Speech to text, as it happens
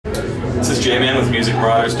This is J-Man with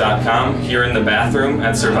MusicMarauders.com here in the bathroom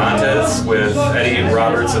at Cervantes with Eddie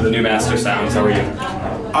Roberts of the new Mastersounds. How are you?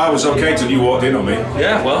 I was okay till you walked in on me.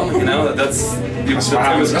 Yeah, well, you know, that's what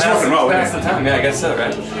happens. That's rock and roll, past the time. Yeah, I guess so,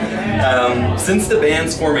 right? Since the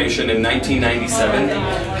band's formation in 1997,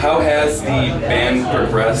 how has the band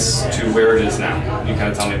progressed to where it is now? Can you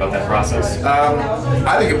kind of tell me about that process?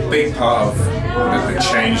 I think a big part of the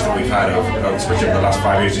change that we've had, especially over the last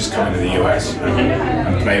 5 years, is coming to the US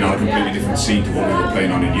and playing on a completely different scene to what we were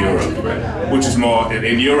playing on in Europe. Which is more,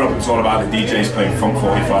 in Europe it's all about the DJs playing funk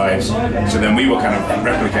 45s, so then we were kind of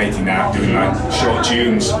replicating that, doing like short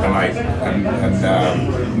tunes and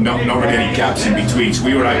not really any gaps in between, so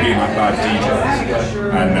we were like being like live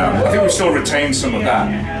DJs. And I think we still retained some of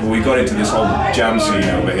that, but we got into this whole jam scene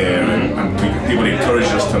over here, and people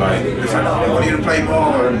encouraged us to like, it's like, oh, what are you going to play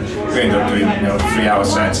more? And we ended up doing 3-hour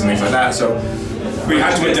sets and things like that. So we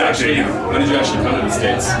had to adapt it. When did you actually come to the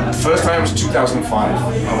States? The first time was 2005.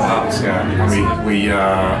 Oh wow! Yeah, and we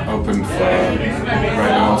opened for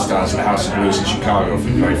Great All Stars at the House of Blues in Chicago for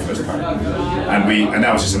the very first time, and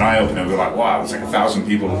that was just an eye opener. We were like, wow, it's like 1,000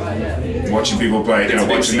 people watching people play,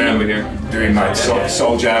 watching them doing like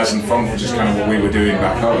soul jazz and funk, which is kind of what we were doing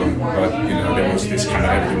back home. But there was this kind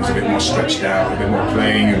of, everything was a bit more stretched out, a bit more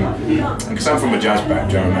playing, and because I'm from a jazz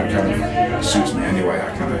background, that kind of suits me anyway.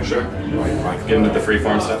 I kind of like get into the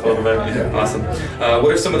freeform stuff a little bit. Yeah. Awesome.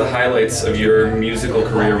 What are some of the highlights of your musical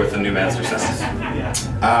career with the new Mastersounds?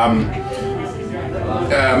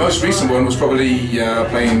 Most recent one was probably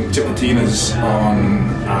playing Tipitina's on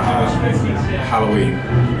Halloween,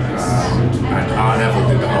 and Art Neville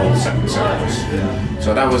did the whole second sequence.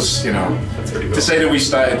 So that was, that's pretty cool. To say that we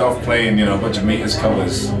started off playing, a bunch of Meters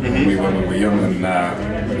covers when we were young, and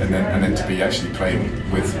then to be actually playing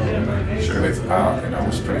with Art,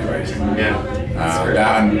 was pretty amazing. Yeah.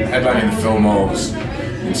 That and headlining the Fillmore's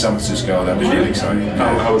in San Francisco, that was really exciting.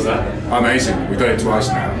 How was that? Amazing. We've done it twice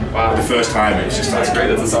now. Wow. The first time it was just that's great.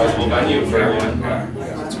 That's a sizable venue for everyone. Yeah.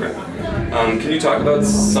 That's great. Can you talk about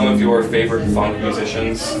some of your favorite funk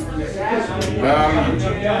musicians?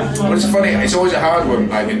 Well, it's funny. It's always a hard one,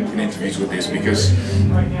 like in interviews with this, because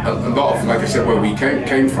a lot of, like I said, where we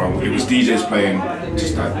came from, it was DJs playing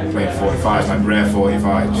 45s, like rare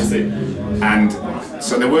 45s, and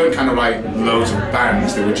so there weren't kind of like loads of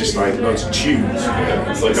bands. There were just like loads of tunes.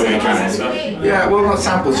 It's like samples and stuff. Yeah, well, not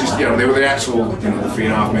samples. Just they were the actual, the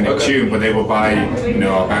 3.5 minute tune, but they were by a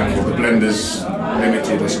band called the Blenders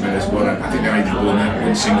Limited or something. There's one. I think they only did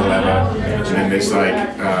one single ever, and then there's like.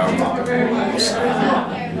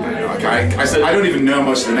 I don't even know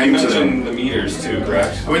most of the names of them. The Meters too,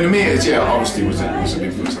 correct? I mean, the Meters, yeah, obviously was an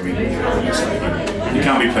influence. I mean, you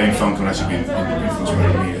can't be playing funk unless you've been influenced by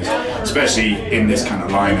the Meters, especially in this kind of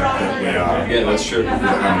lineup that we are. Yeah, that's true.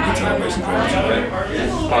 Guitar, bass, and drums.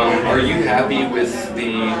 Are you happy with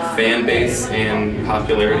the fan base and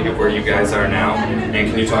popularity of where you guys are now? And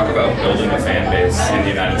can you talk about building a fan base in the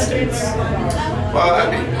United States? Well,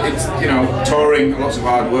 it's touring, lots of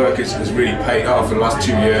hard work has really paid off. For the last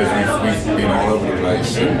 2 years, we've been all over the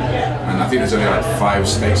place, and I think there's only like 5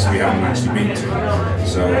 states we haven't actually been to.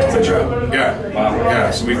 So yeah, wow.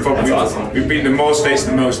 Yeah. So we've been to more states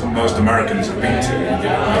than most Americans have been to,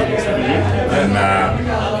 and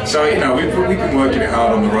so we've been working it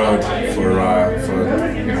hard on the road for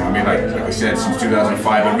like I said, since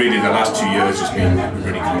 2005, but really the last 2 years has been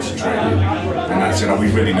really concentrated, and that's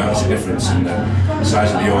we've really noticed a difference in the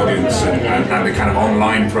size of the audience and the kind of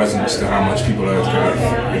online presence to how much people are kind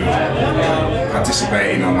of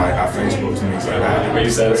participating on like our Facebooks and things like that. Are you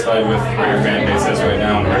satisfied with where your fan base is right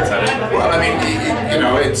now and where it's headed? Well, I mean,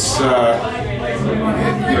 it's.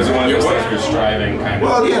 Was it one of those things you're striving kind of?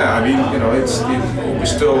 Well, yeah. I mean, we're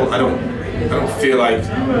still. I don't feel like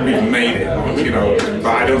we've made it,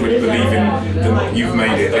 but I don't really believe in you've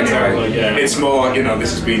made it anyway. It's more, I've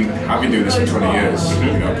been doing this for 20 years,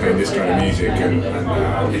 playing this kind of music, and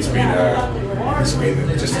it's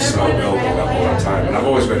been just a slow build all that time, and I've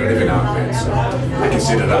always made a living out of it, so I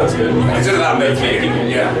consider that. Making it.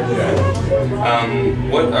 Yeah.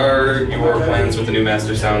 What are your plans with the new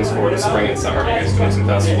Mastersounds for the spring and summer? Are you guys doing some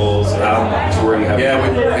festivals, touring?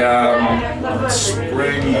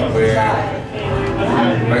 Spring,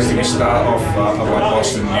 basically we start off like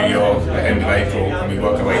Boston, New York at the end of April, and we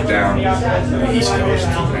work our way down the East Coast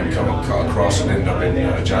and come across and end up in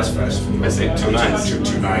Jazz Fest. I say 2 nights.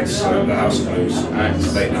 Two nights at the House of Blues.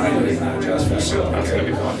 Nice. Late night Jazz Fest. So that's going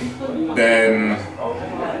to be fun. Then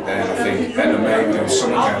I think end of May we do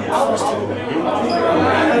Summer Camp Festival.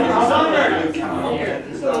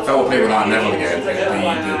 we're playing with Art Neville again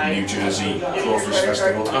at the New Jersey Crawfish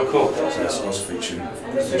Festival. Oh, cool. So that's us featuring art.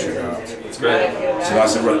 That's great. So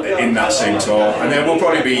that's in that same tour. And then we'll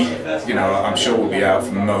probably be, you know, I'm sure we'll be out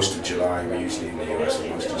for most of July. We're usually in the US for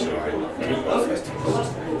most of July.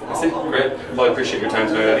 That's it. Great. Well, I appreciate your time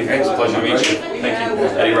tonight, Eddie. It was a pleasure to meet you. Thank you.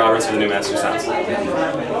 Eddie Roberts for the new Mastersounds.